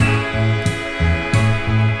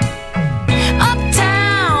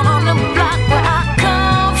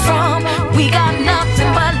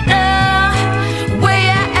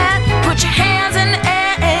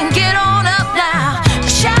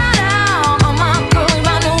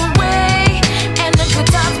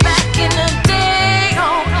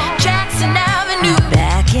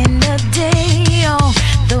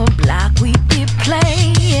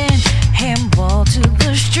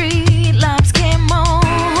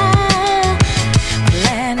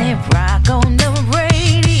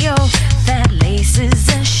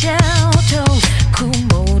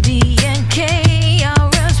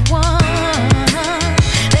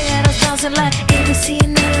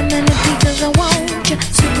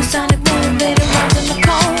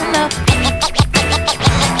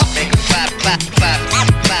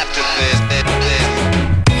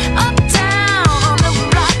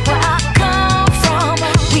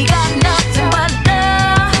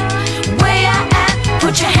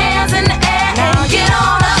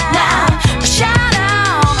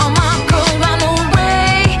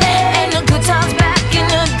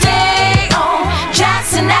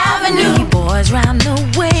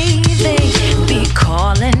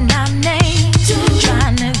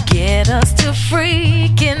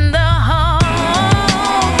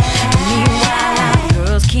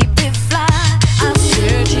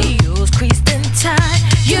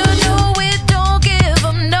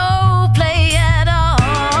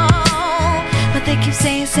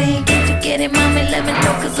saying can't forget it, mommy, let me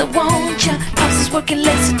know cause I want ya. Pops is working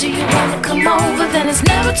late, so do you wanna come over? Then it's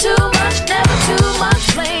never too much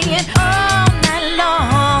playing all night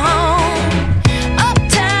long.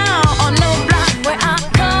 Uptown on the block where I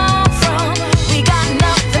come from, we got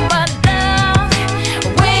nothing but love.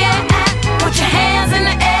 Where you at? Put your hands in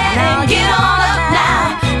the air and get on up now.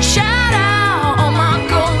 Shout out all my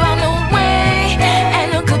girls round the way and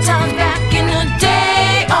the good times back in the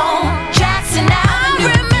day on Jackson. I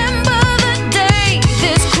remember the day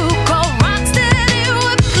this crew called Rocksteady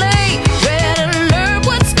would play. Red Alert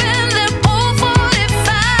would spin them old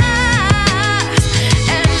 45s,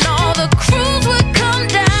 and all the crews would come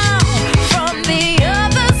down from the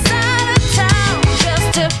other side of town just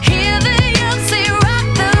to hear the MC rock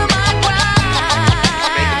the mic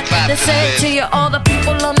right. They say to you, all the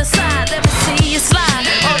people on the side, let me see you slide.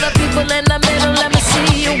 All the people in the middle, let me see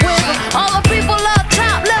you wiggle. All the people up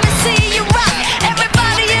top, let me see you rock.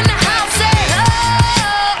 Everybody in the house say,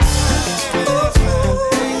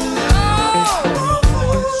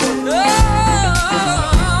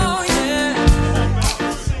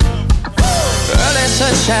 Early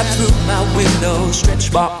sunshine through my window,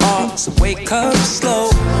 stretch my arms and wake up slow.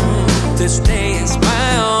 This day is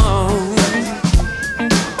my own.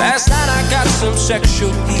 Last night I got some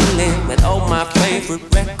sexual healing with all my favorite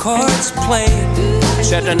records playing.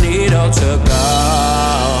 Set the needle to go.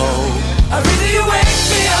 I really you wake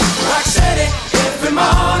me up, rock steady every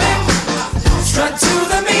morning. Strut to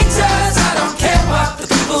the meters, I don't care what the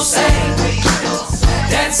people say.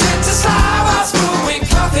 Dancing to slow while brewing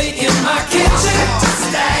coffee in my kitchen.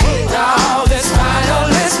 Now this vinyl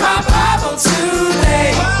is my Bible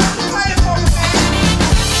today.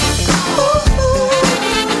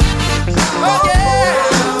 Oh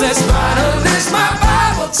yeah, this vinyl is my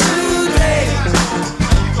Bible today.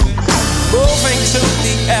 Moving to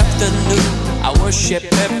the afternoon, I worship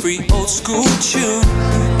every old school tune.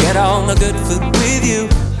 Get on the good foot with you.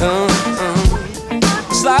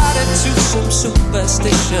 Slide into some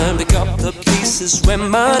superstition, pick up the pieces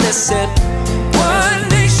reminiscent. One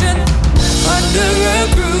nation under a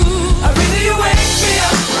groove. I really you wake me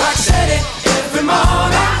up, rock steady every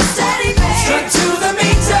morning. Strut to the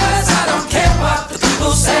meters, I don't care what the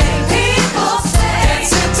people say.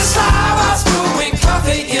 Dancing to slow while brewing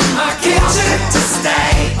coffee in my kitchen.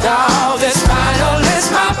 Now this vinyl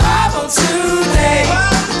is my Bible today.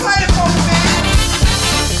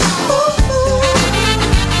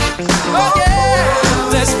 Oh yeah,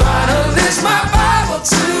 this vinyl is my Bible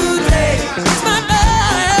today. It's my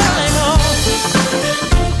Bible.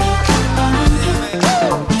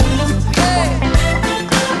 Hey.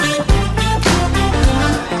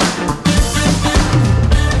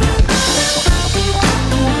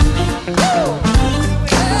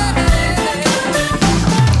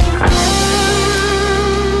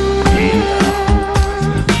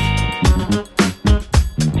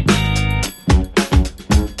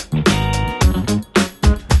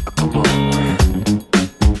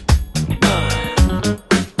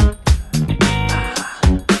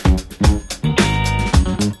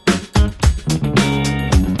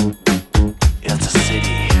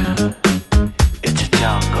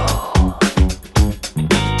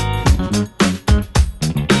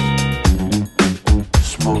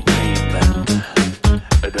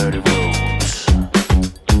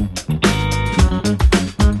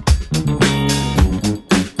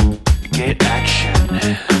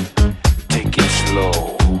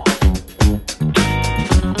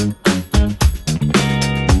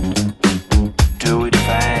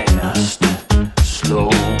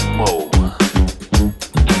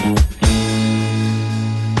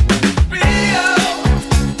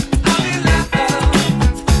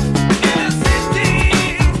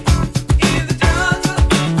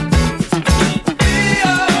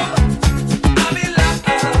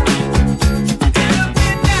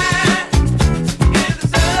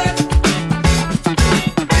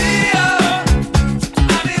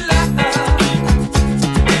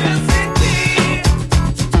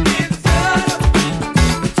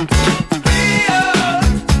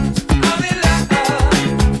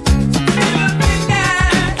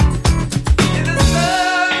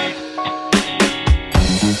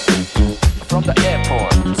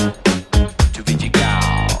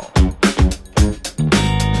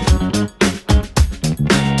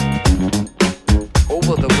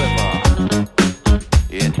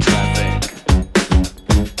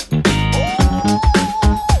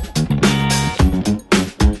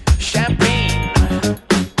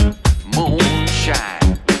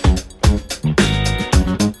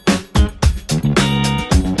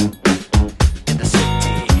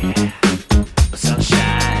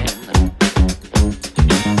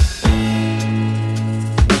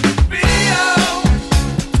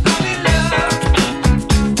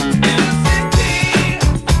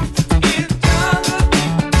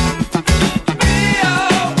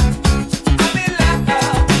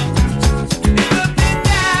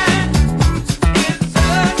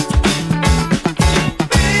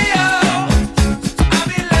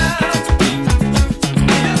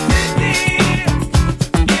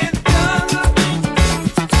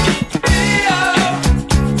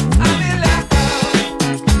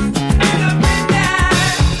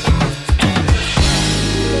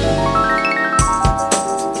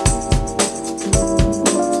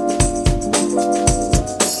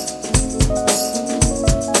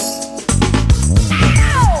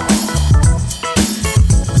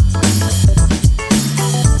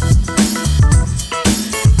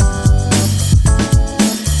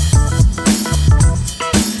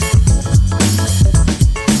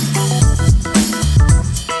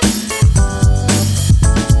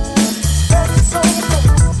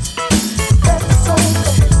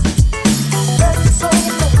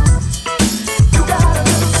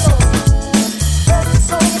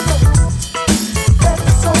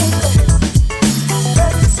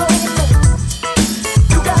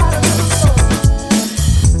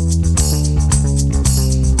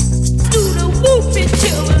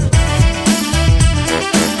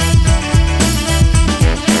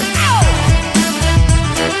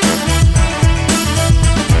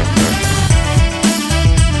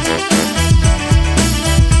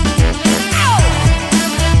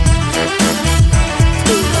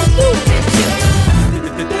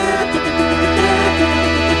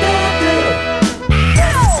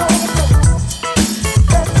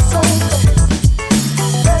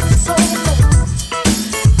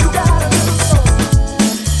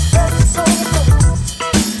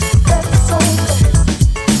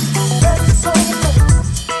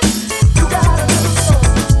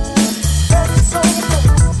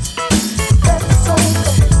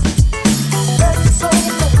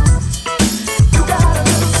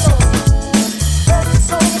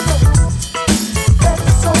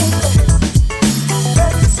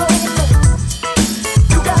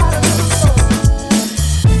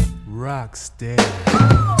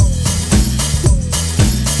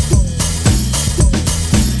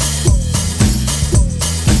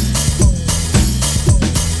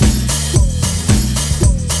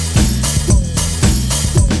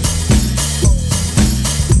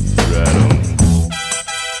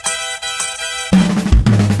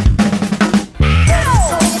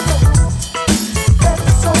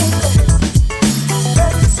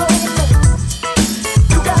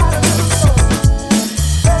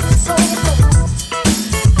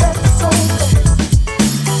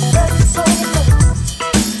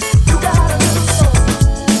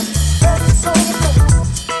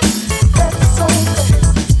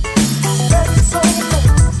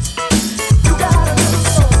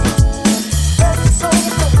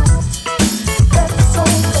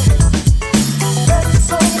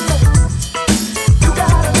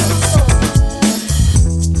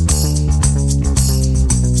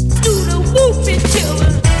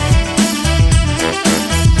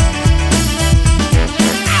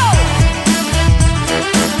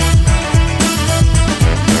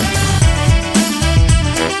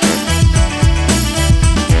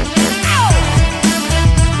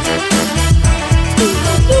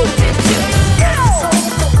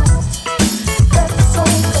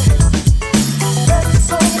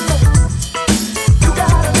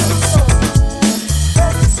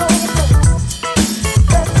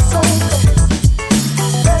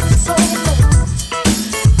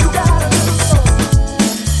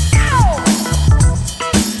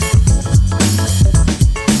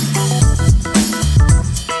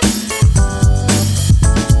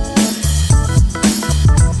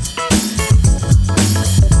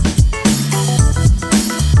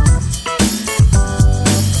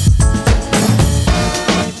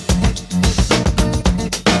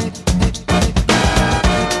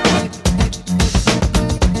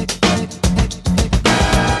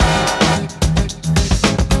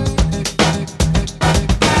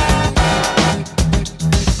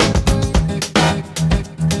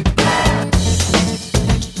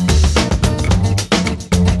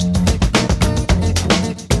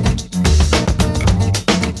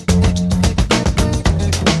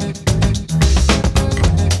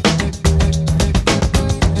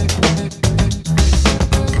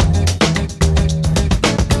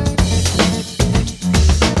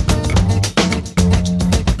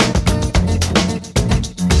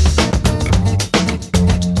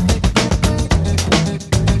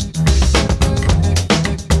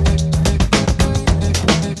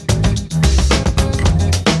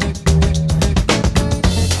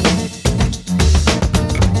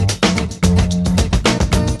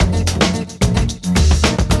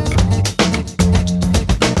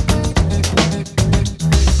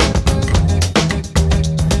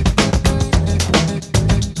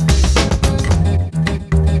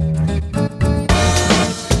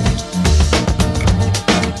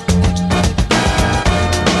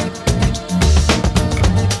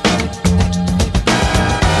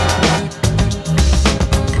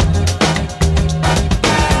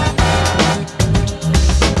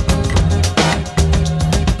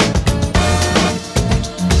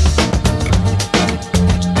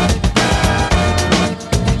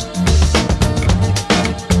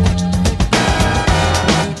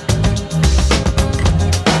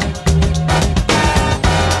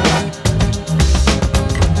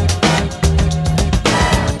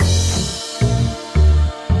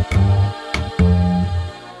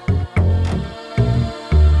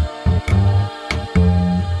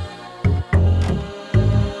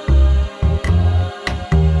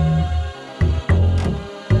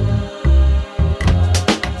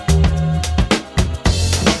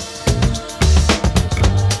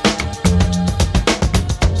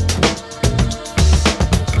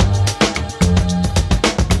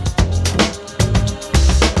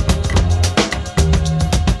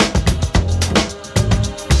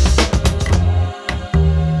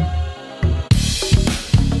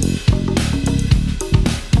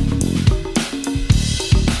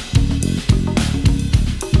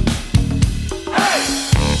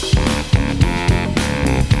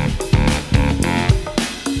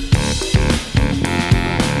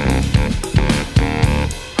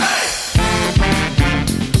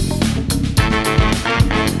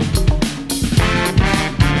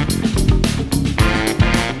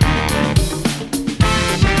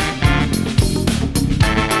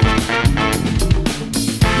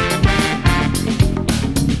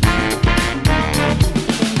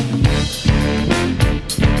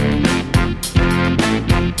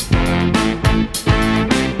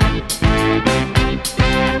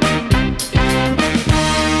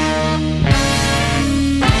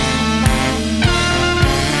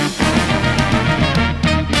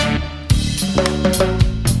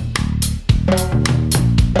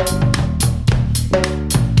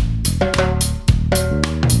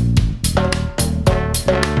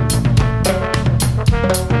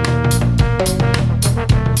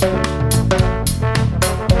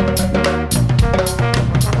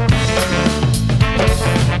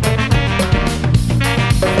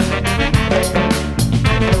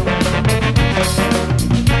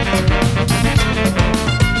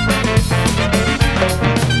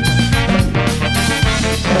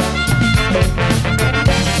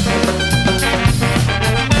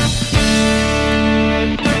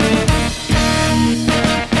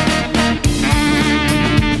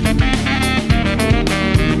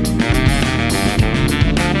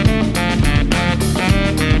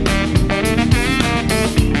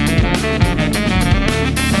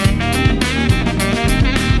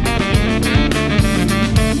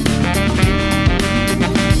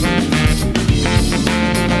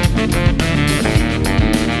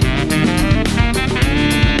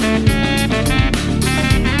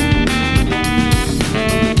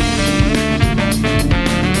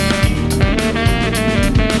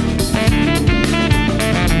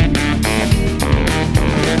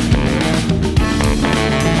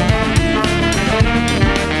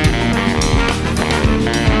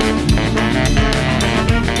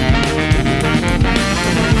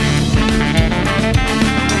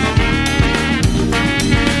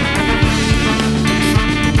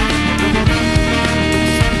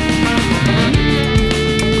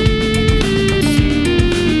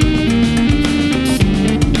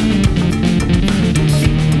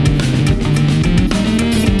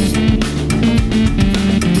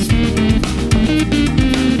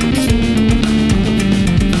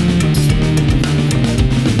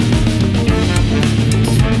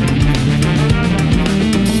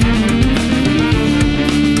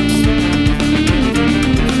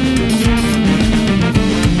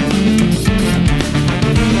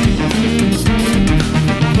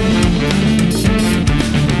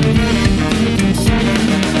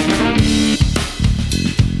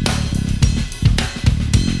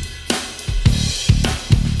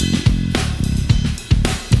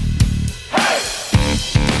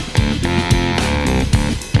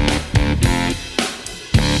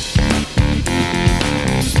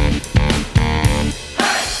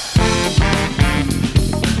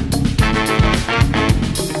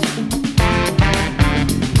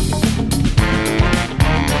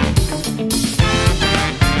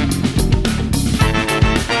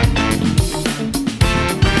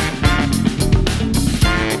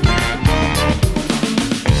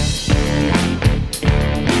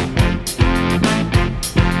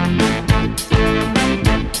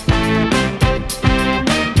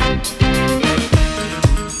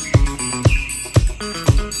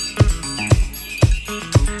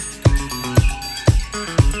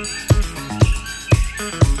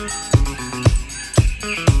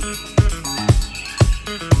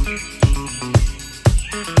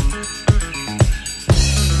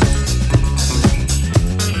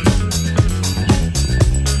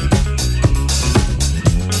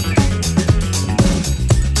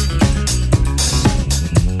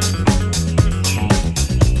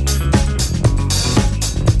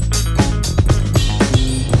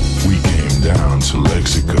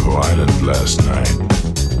 Last night,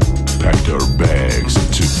 packed our bags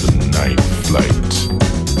and took the night.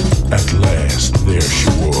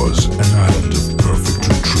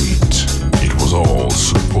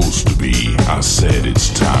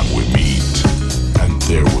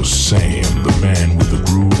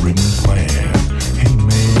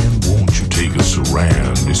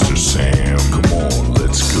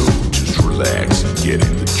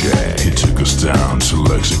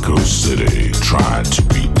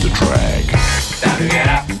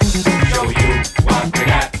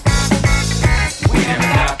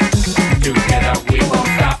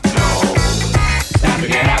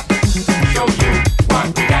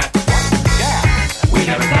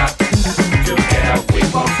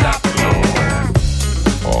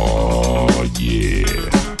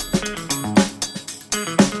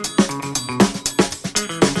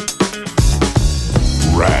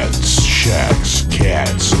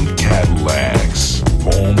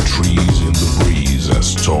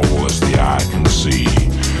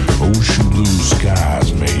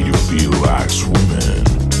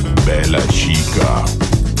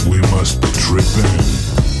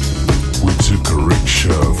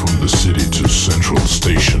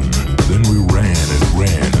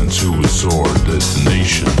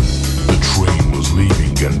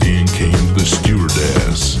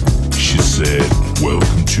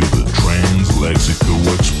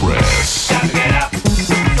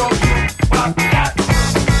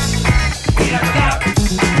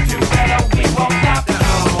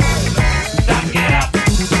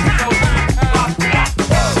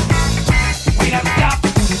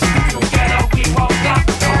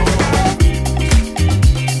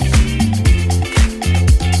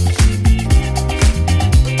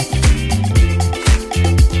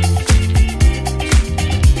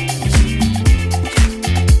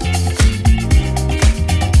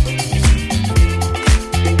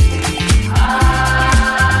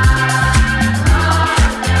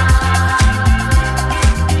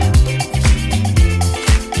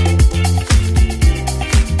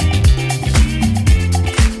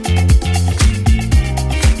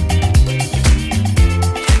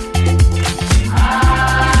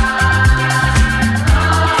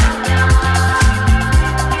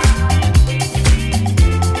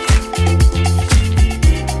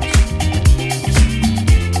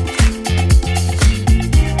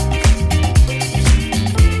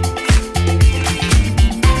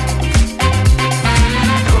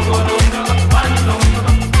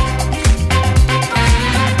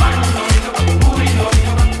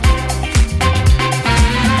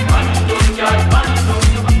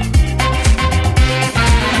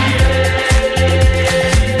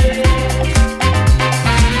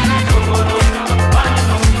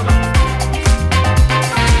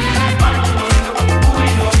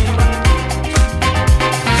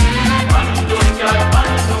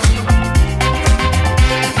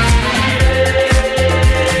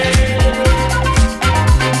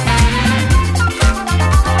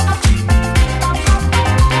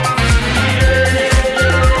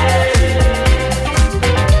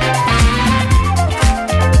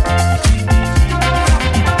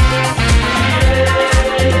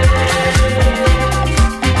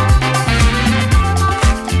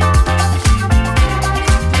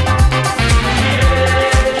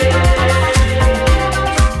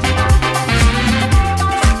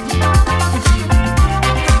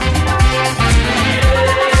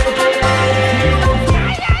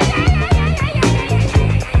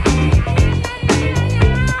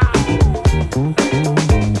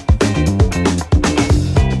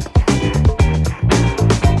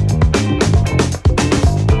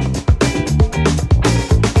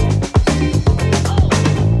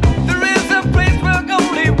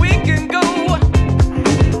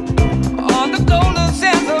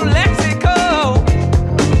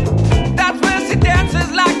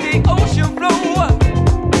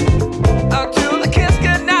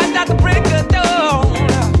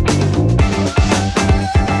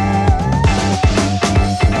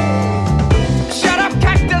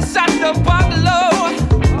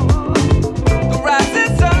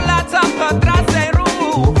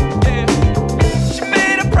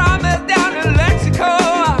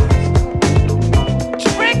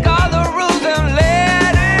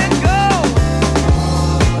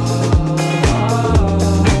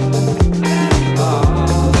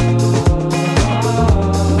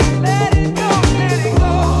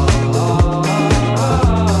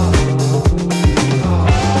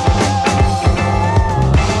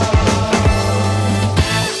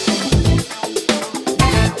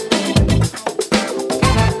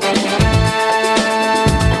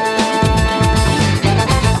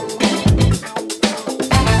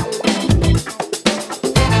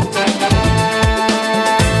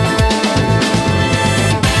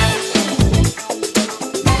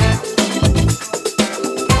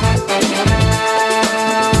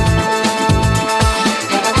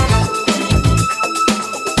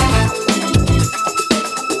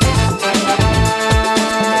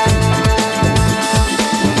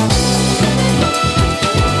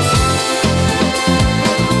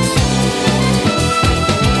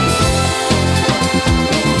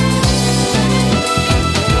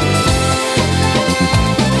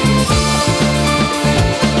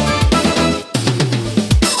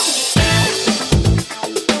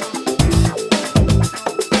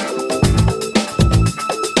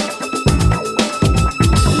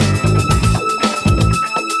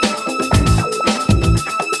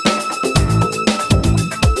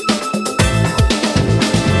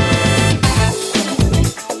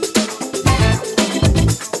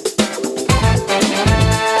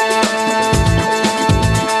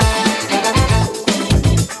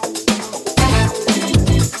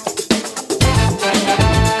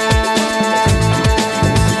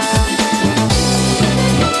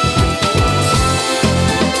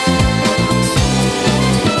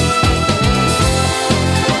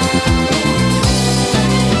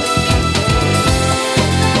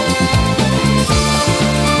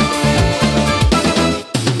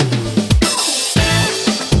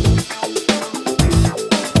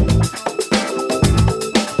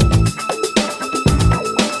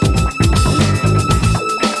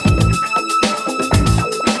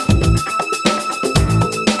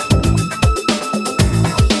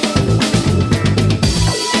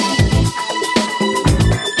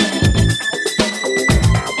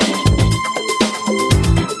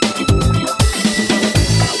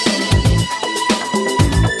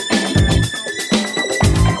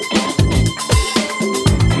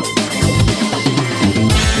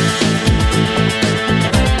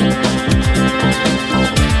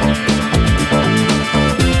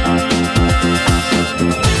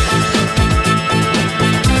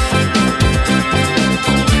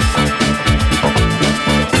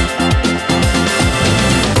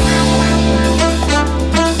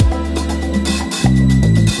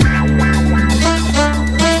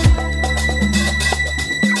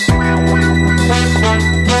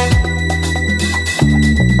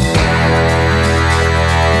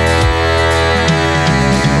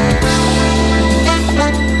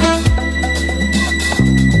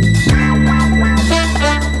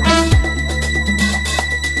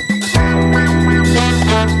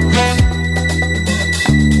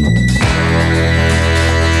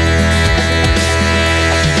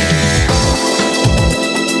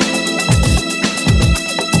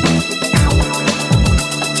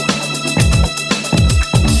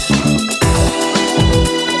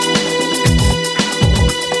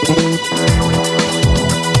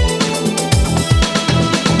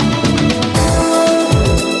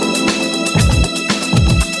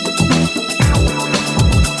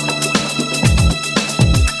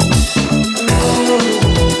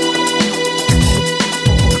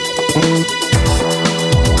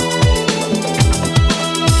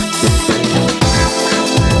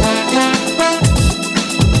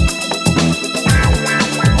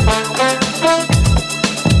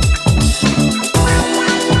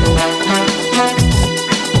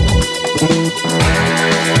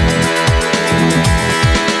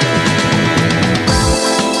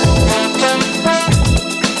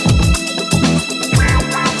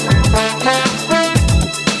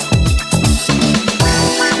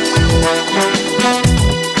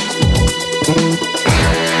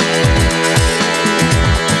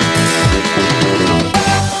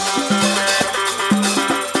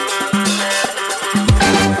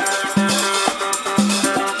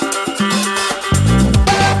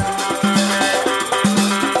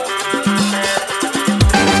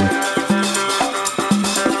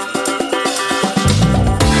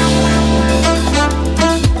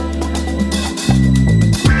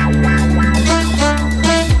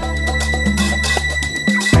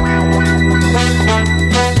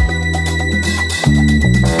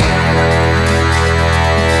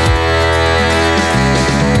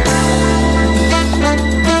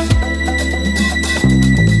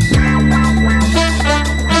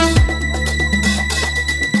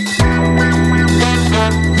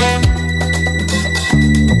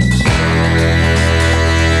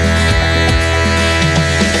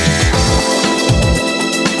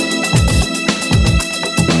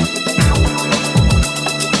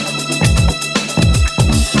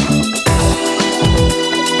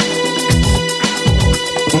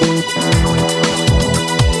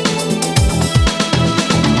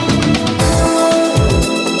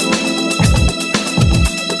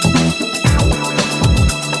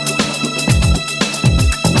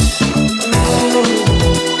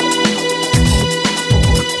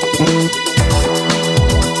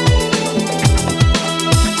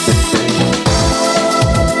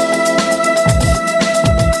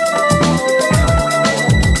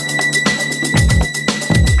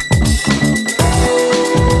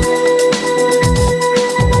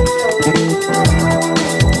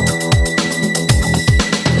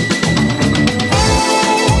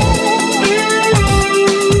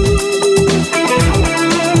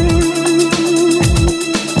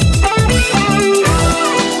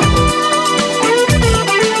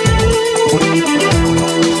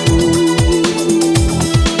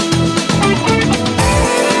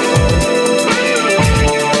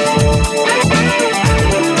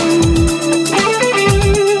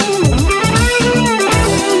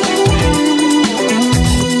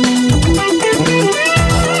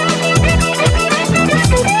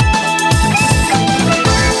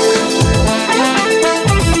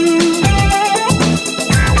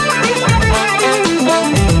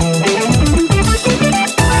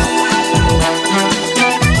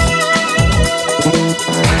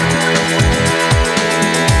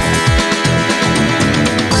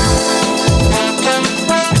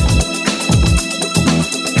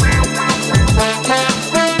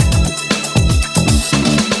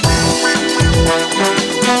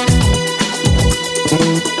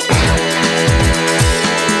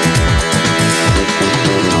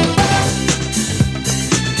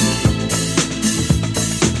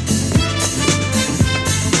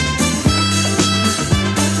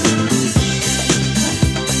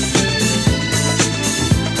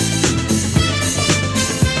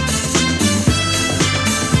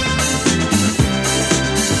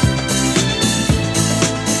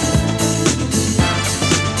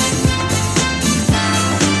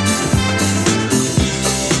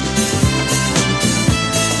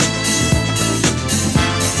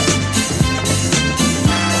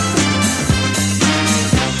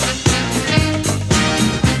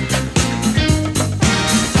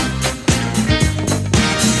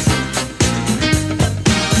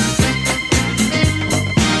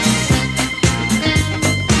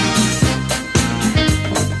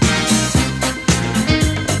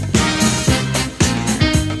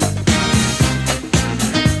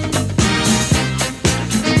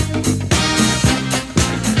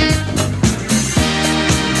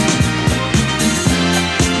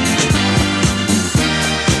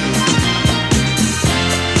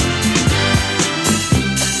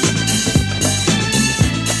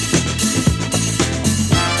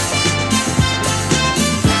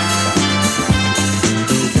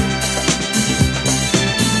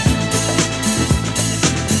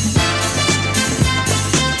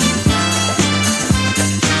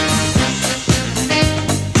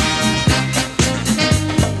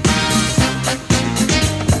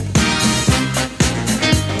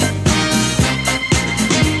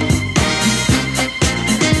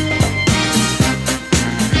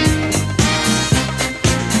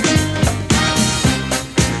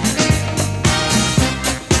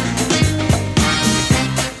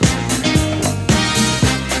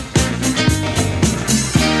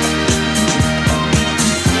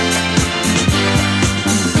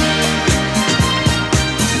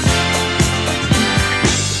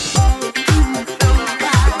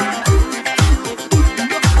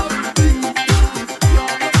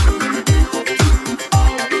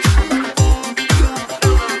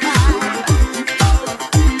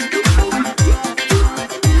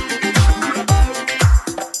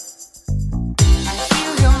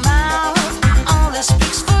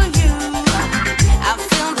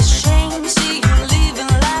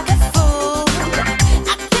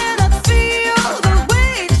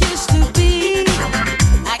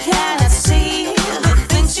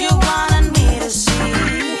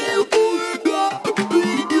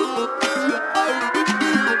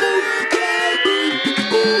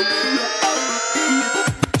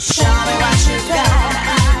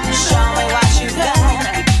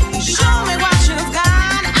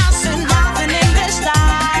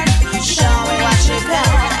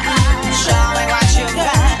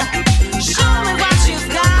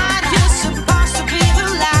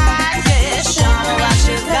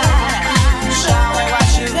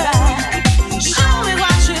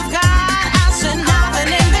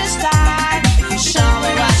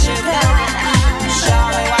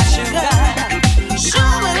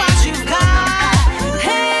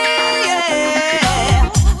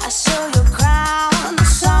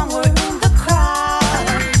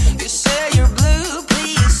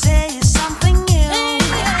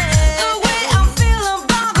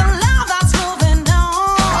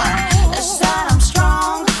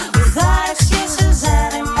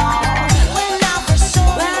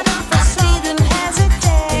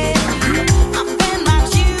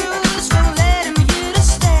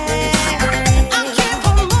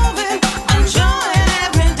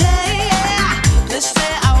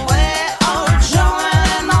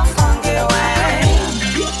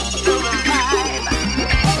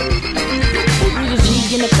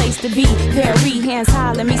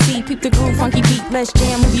 peep the groove, funky beat. Let's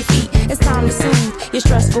jam, move your feet. It's time to soothe your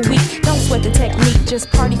stressful week. Don't sweat the technique, just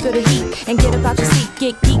party for the heat and get up out your seat.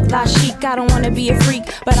 Get geek, lie chic. I don't wanna be a freak,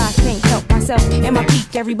 but I can't help myself and my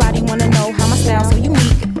peak. Everybody wanna know how my style's so unique.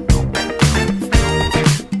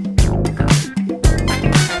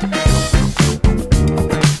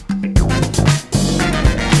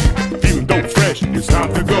 It's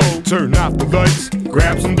time to go. Turn off the lights,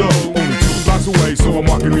 grab some dough. Only 2 blocks away, so I'm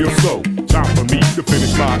walking real slow. Time for me to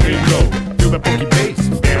finish my and go. Feel that funky bass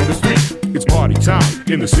down the street. It's party time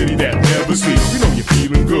in the city that never sleeps. We know you're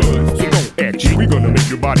feeling good, so don't act cheap. We're gonna make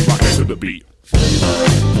your body rock to the beat.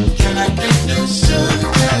 Can I get you sugar,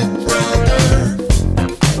 brother?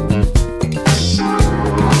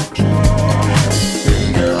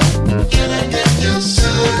 Can I get you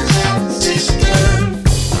sugar, sister?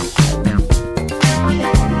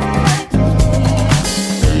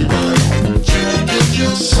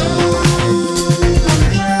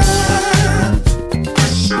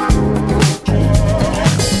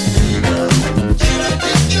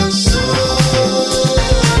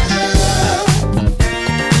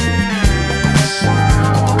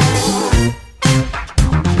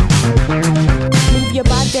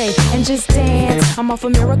 And just dance, I'm off a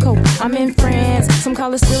miracle. I'm in France, some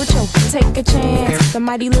call it spiritual. Take a chance, the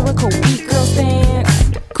mighty lyrical beat girls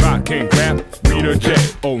dance. Clock can't grab, Rita J.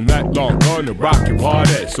 All night long, gonna rock your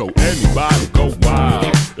party. So anybody go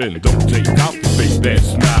wild, and don't take out the face that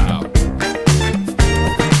smile.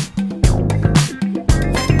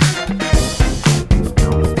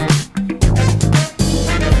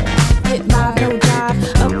 Get live, no jive,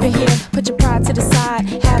 up in here, put your pride to the side.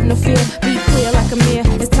 Have no fear, be clear like a mirror.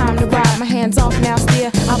 It's time to ride, my hands off now,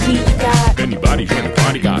 steer. I'll be your guide. Anybody trying to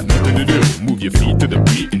party got nothing to do. Move your feet to the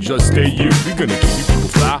beat and just stay you. We're gonna keep you people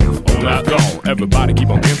fly all night long. Everybody keep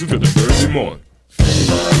on dancing till the Thursday morning.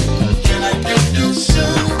 Can I get you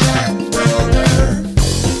sugar, brother?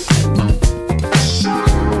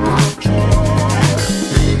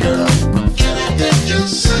 Can I get you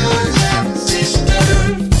sugar, sister?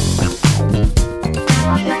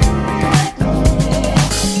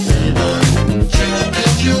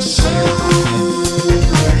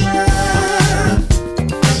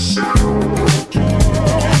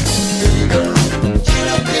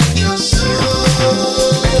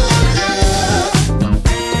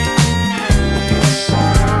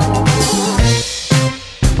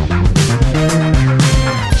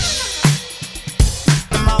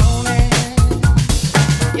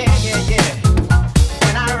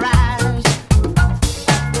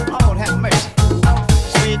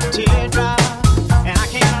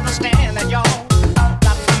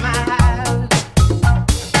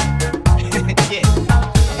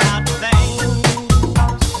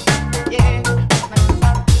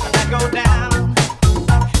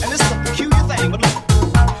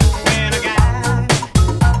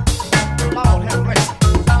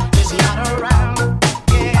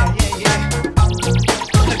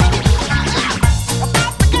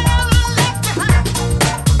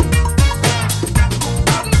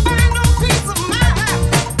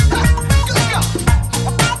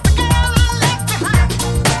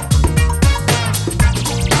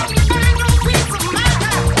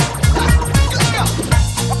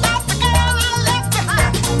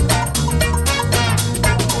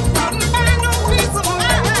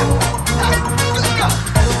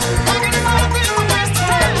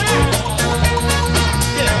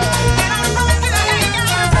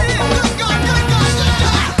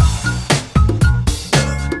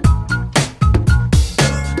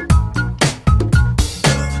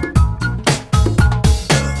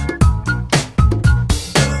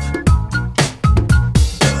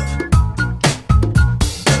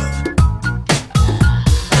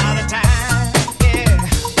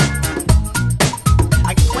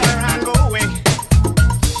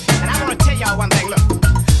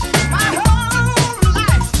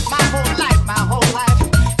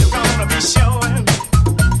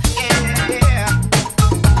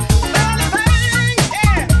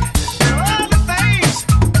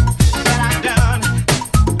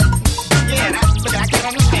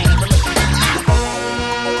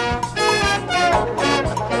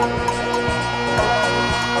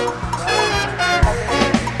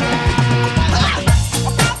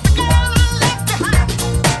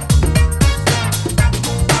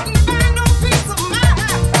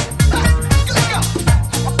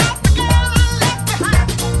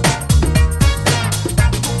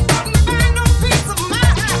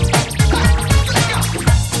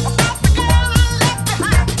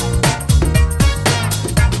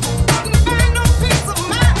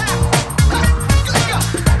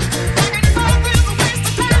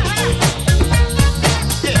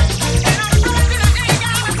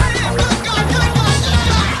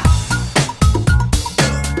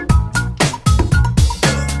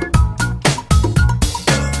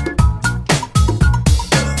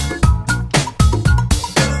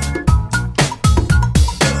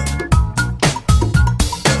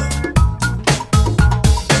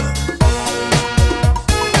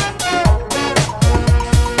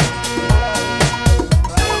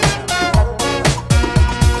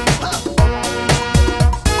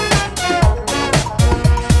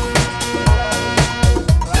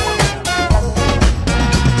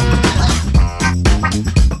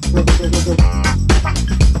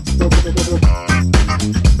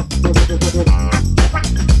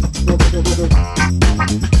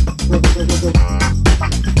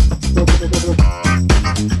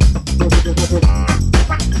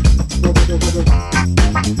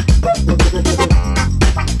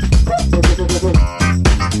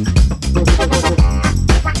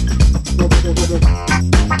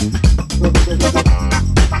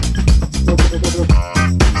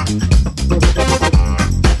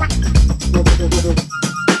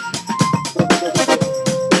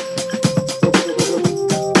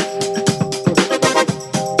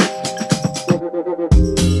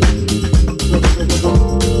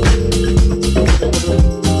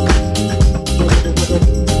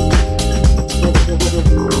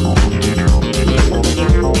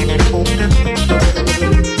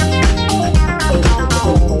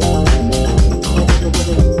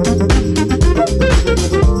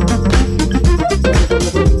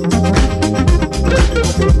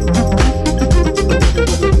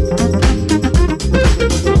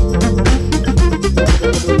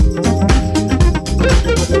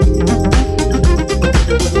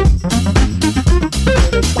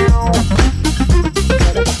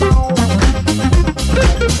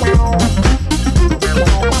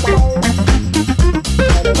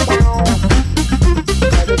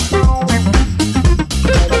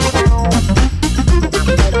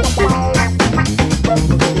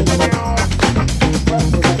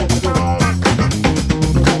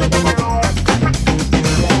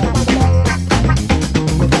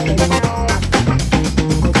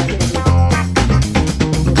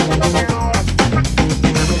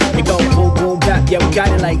 got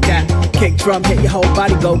it like that. Kick drum, hit your whole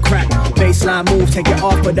body, go crack. Baseline move, take it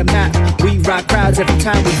off of the map. We rock crowds every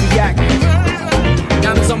time we react.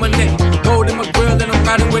 Diamonds on my neck, gold in my grill, and I'm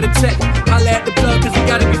riding with a tech. Holla at the plug, cause it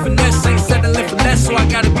gotta be finesse. Ain't settling for less, so I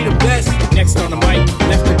gotta be the best. Next on the mic,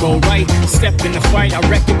 left to go right. Step in the fight, I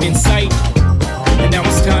reckon in sight. And now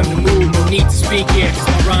it's time to move, no need to speak yet, cause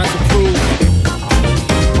my rhymes are proved.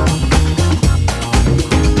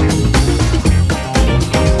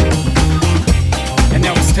 And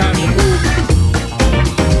now it's time to move.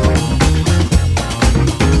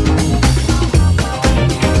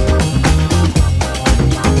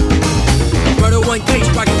 Murder one case,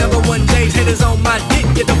 rockin' number one days. Haters on my dick,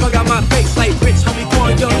 get the fuck out my face. Like rich, homie,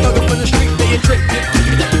 born young thugger from the street, they a trick.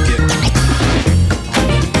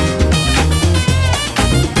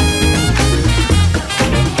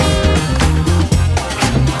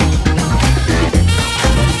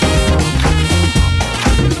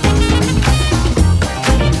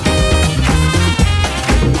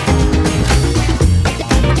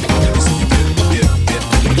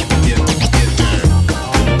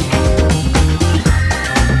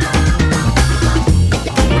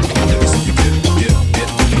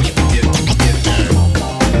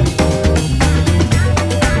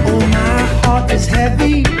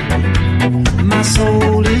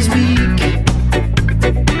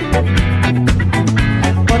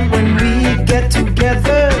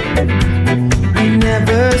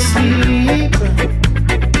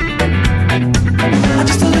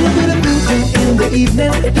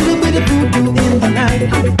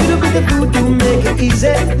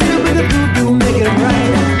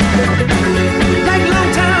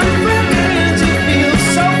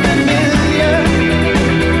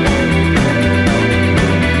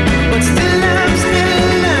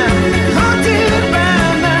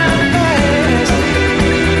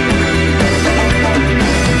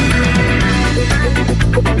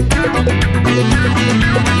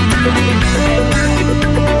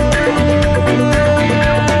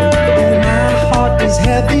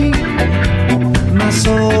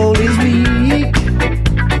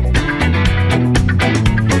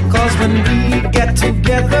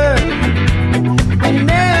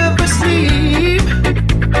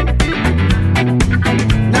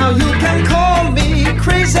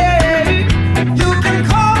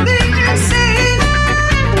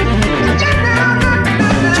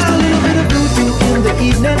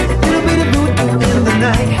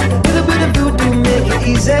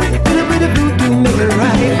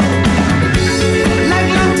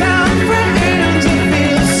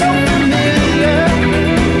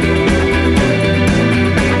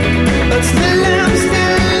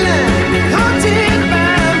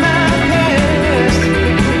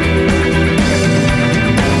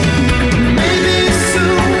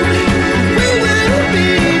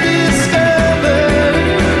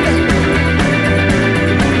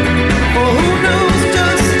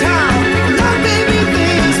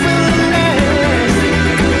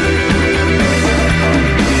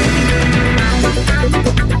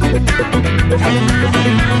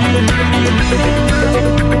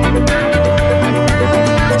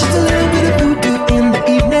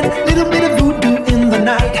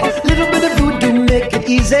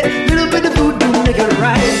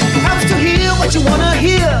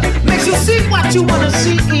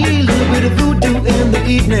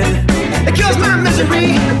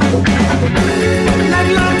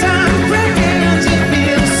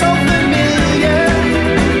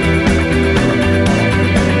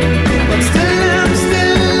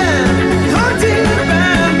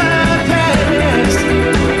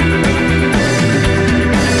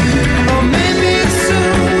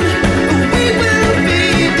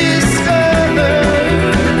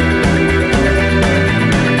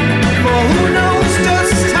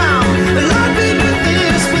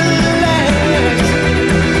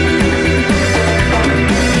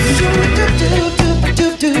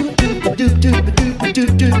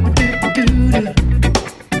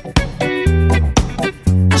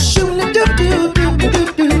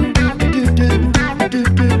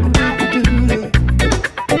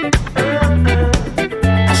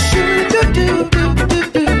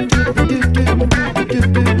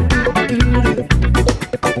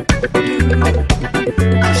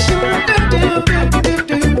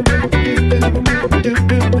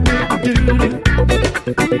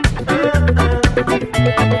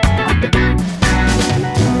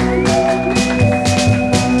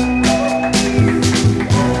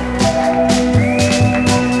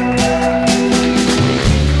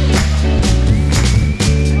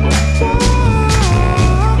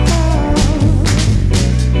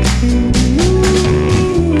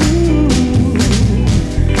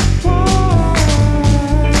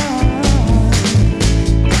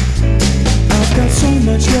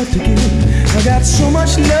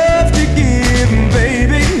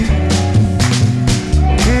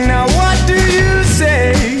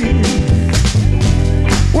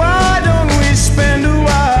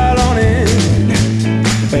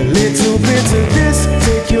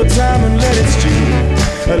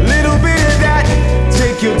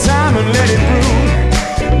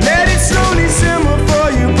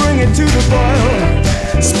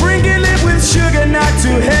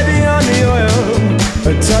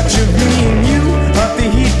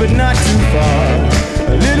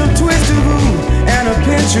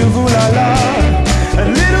 of ooh la la. A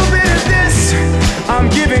little bit of this, I'm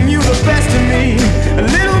giving you the best of me. A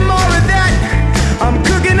little more of that, I'm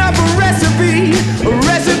cooking up a recipe for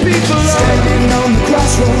love. Standing on the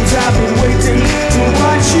crossroads, I've been waiting to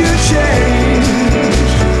watch you change.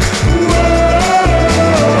 Whoa,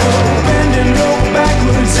 bending over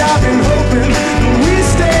backwards, I've been hoping we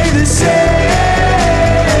stay the same.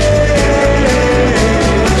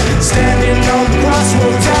 Standing on the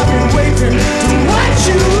crossroads, I've been waiting to watch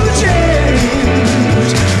you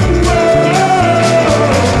change. Whoa,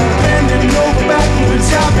 bending over backwards,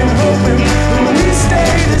 I've been hoping we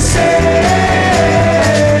stay the same.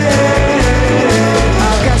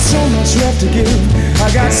 I've got so much left to give, I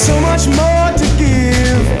got so much